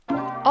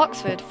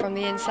Oxford from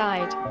the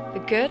inside. The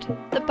good,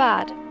 the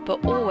bad,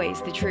 but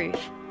always the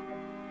truth.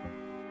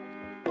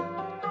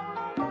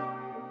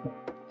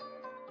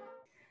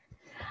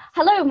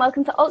 Hello and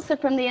welcome to Oxford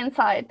from the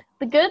inside.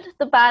 The good,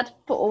 the bad,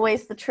 but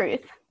always the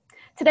truth.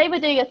 Today we're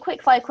doing a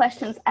Quickfire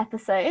Questions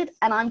episode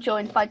and I'm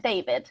joined by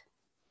David.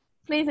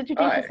 Please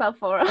introduce yourself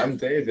for us. I'm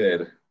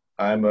David.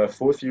 I'm a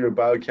fourth year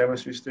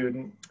biochemistry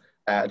student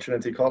at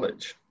Trinity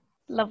College.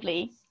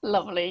 Lovely,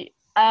 lovely.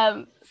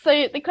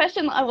 So the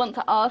question that I want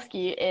to ask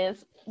you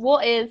is,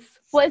 what is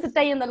a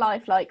day in the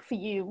life like for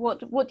you? What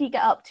do you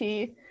get up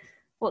to?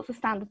 What's a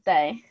standard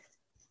day?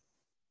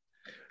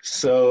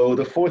 So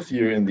the fourth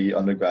year in the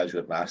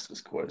undergraduate master's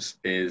course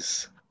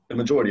is, the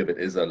majority of it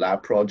is a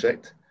lab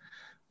project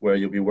where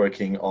you'll be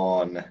working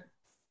on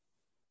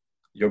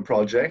your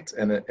project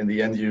and in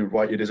the end you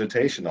write your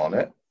dissertation on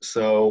it.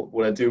 So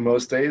what I do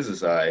most days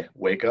is I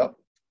wake up,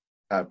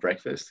 have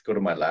breakfast, go to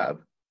my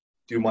lab,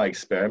 do my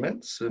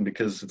experiments, and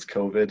because it's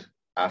COVID,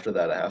 after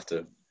that I have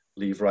to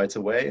leave right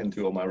away and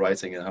do all my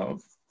writing at home.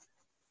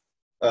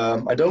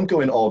 I don't go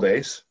in all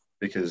days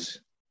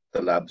because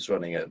the lab's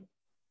running at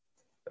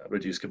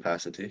reduced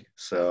capacity.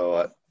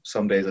 So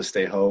some days I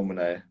stay home and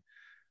I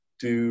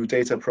do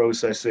data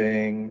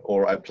processing,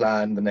 or I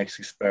plan the next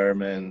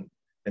experiment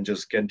and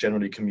just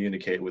generally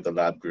communicate with the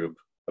lab group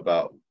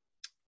about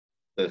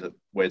the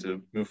way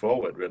to move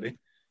forward, really.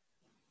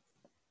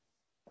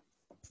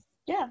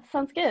 Yeah,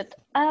 sounds good.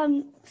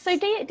 So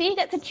do you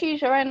get to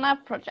choose your own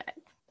lab project?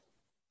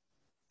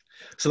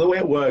 So the way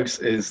it works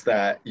is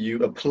that you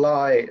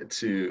apply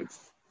to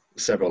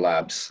several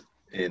labs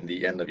in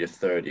the end of your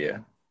third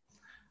year.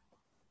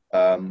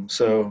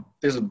 So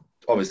there's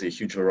obviously a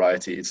huge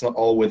variety. It's not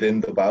all within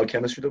the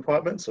biochemistry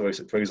department. So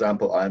for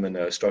example, I'm in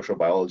a structural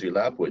biology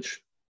lab,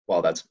 which,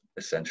 while that's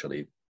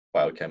essentially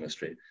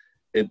biochemistry,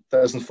 it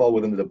doesn't fall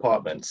within the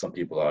department. Some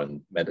people are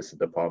in medicine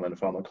department,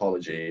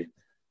 pharmacology.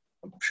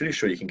 I'm pretty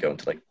sure you can go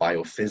into like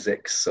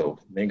biophysics, so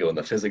maybe go in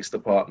the physics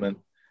department.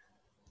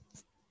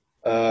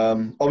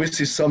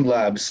 Obviously, some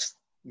labs,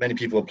 many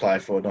people apply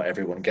for, not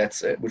everyone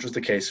gets it, which was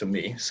the case for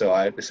me. So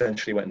I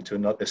essentially went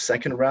into a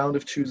second round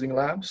of choosing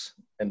labs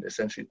and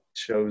essentially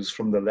chose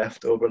from the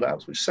leftover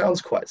labs, which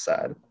sounds quite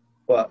sad,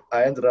 but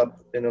I ended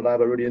up in a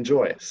lab I really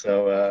enjoy.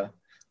 So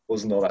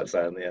wasn't all that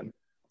sad in the end.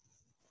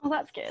 Oh,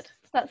 that's good.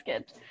 That's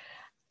good.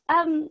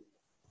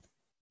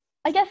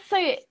 I guess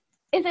so.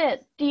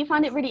 Do you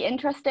find it really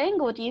interesting,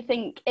 or do you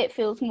think it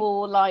feels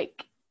more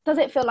like, does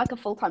it feel like a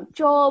full-time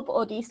job,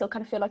 or do you still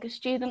kind of feel like a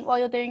student while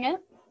you're doing it?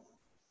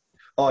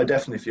 Oh, I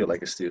definitely feel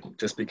like a student,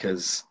 just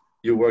because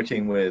you're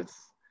working with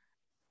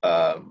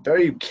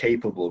very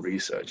capable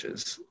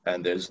researchers,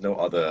 and there's no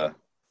other,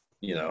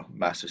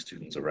 master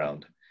students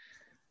around.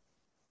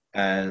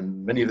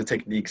 And many of the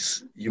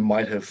techniques you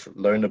might have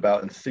learned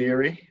about in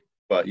theory,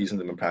 but using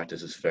them in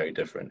practice is very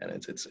different, and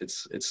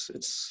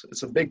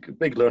it's a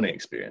big learning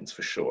experience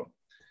for sure.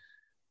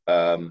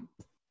 I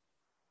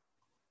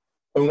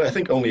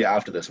think only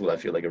after this will I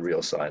feel like a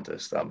real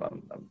scientist.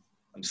 I'm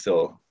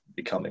still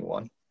becoming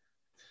one.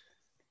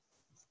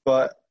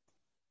 But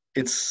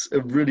it's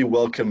a really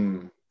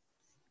welcome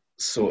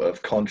sort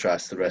of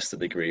contrast to the rest of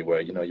the degree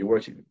where,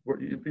 you're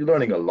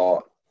learning a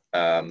lot.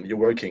 You're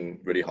working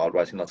really hard,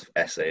 writing lots of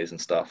essays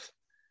and stuff,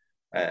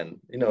 and,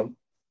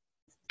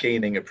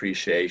 gaining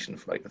appreciation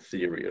for like the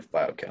theory of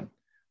biochem.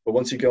 But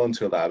once you go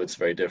into a lab, it's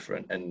very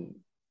different, and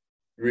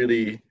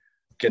really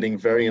getting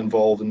very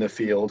involved in the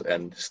field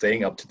and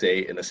staying up to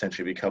date and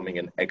essentially becoming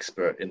an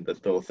expert in the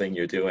little thing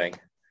you're doing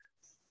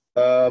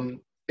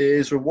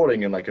is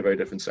rewarding in like a very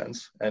different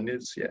sense. And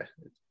it's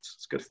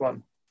good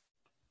fun.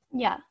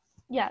 Yeah.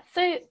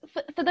 So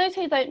for those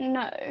who don't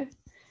know,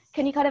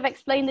 can you kind of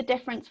explain the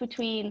difference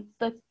between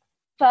the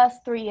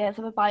first 3 years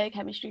of a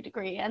biochemistry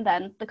degree and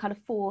then the kind of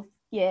fourth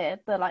year,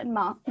 the like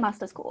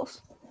master's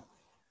course?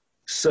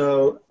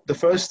 So the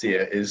first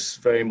year is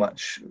very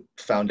much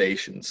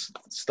foundations,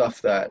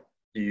 stuff that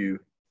you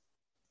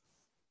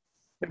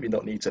maybe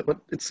not need to, but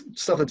it's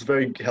stuff that's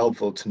very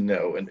helpful to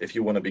know. And if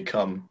you want to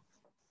become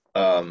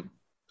a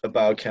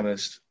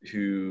biochemist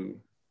who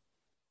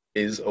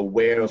is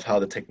aware of how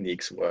the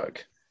techniques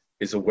work,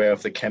 is aware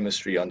of the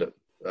chemistry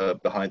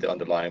behind the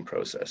underlying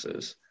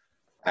processes,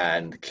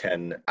 and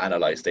can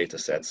analyze data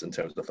sets in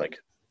terms of like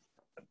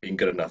being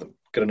good enough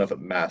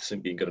at maths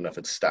and being good enough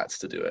at stats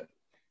to do it.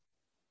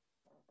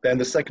 Then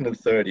the second and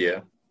third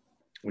year,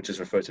 which is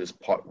referred to as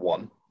part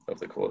one of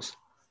the course,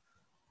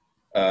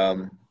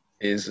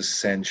 is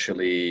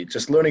essentially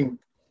just learning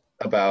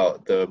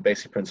about the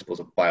basic principles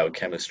of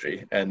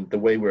biochemistry, and the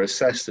way we're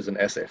assessed is an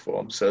essay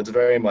form. So it's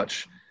very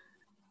much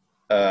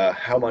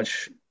how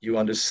much you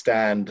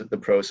understand the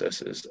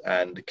processes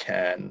and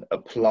can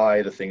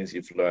apply the things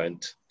you've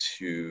learned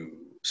to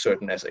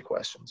certain essay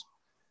questions.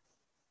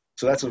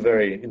 So that's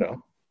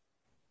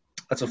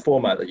that's a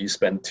format that you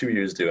spend 2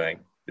 years doing.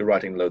 You're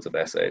writing loads of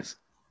essays,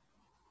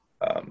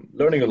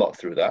 learning a lot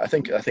through that. I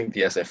think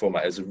the essay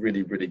format is a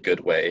really, really good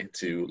way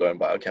to learn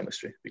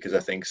biochemistry, because I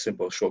think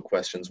simple, short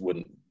questions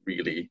wouldn't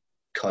really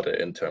cut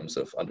it in terms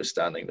of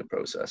understanding the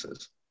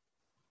processes.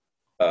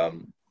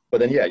 But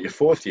then, yeah, your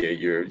fourth year,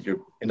 you're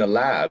in a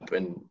lab,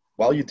 and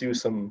while you do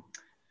some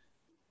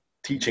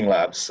teaching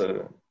labs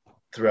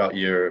throughout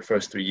your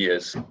first 3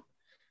 years,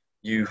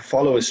 you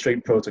follow a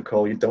strict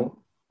protocol. You don't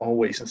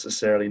always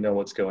necessarily know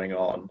what's going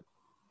on.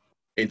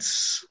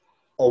 It's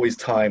always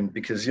timed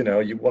because, you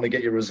want to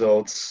get your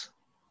results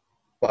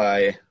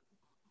by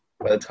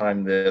the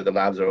time the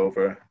labs are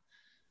over.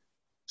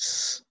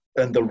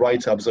 And the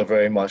write-ups are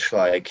very much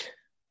like,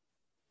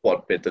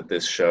 what bit did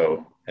this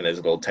show? And there's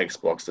little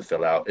text blocks to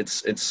fill out.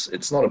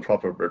 It's not a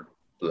proper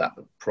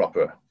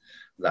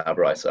lab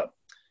write-up.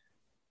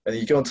 And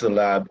you go into the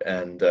lab,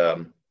 and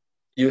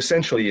you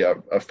essentially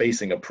are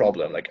facing a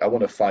problem. Like, I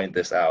want to find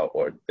this out,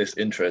 or this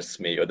interests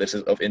me, or this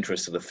is of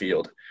interest to the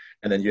field.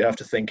 And then you have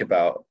to think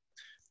about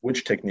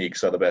which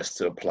techniques are the best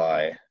to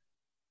apply.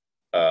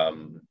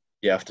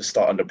 You have to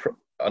start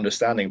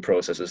understanding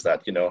processes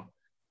that,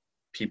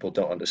 people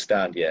don't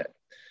understand yet.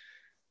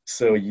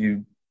 So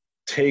you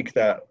take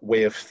that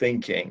way of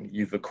thinking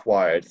you've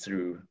acquired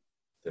through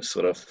this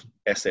sort of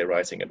essay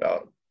writing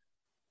about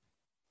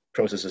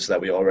processes that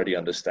we already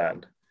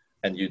understand,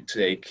 and you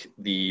take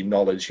the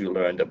knowledge you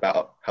learned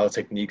about how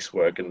techniques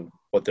work and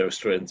what their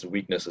strengths and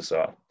weaknesses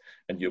are,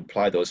 and you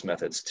apply those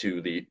methods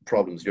to the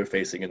problems you're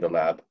facing in the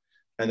lab,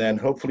 and then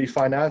hopefully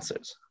find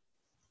answers.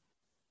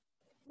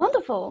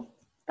 Wonderful.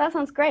 That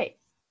sounds great.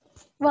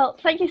 Well,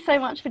 thank you so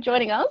much for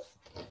joining us.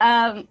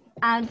 And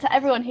to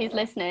everyone who's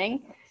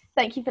listening,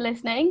 thank you for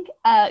listening.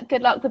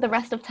 Good luck with the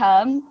rest of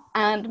term,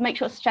 and make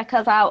sure to check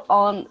us out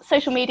on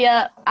social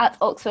media at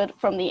Oxford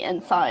from the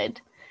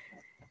Inside.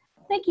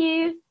 Thank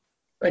you.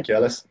 Thank you,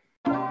 Ellis.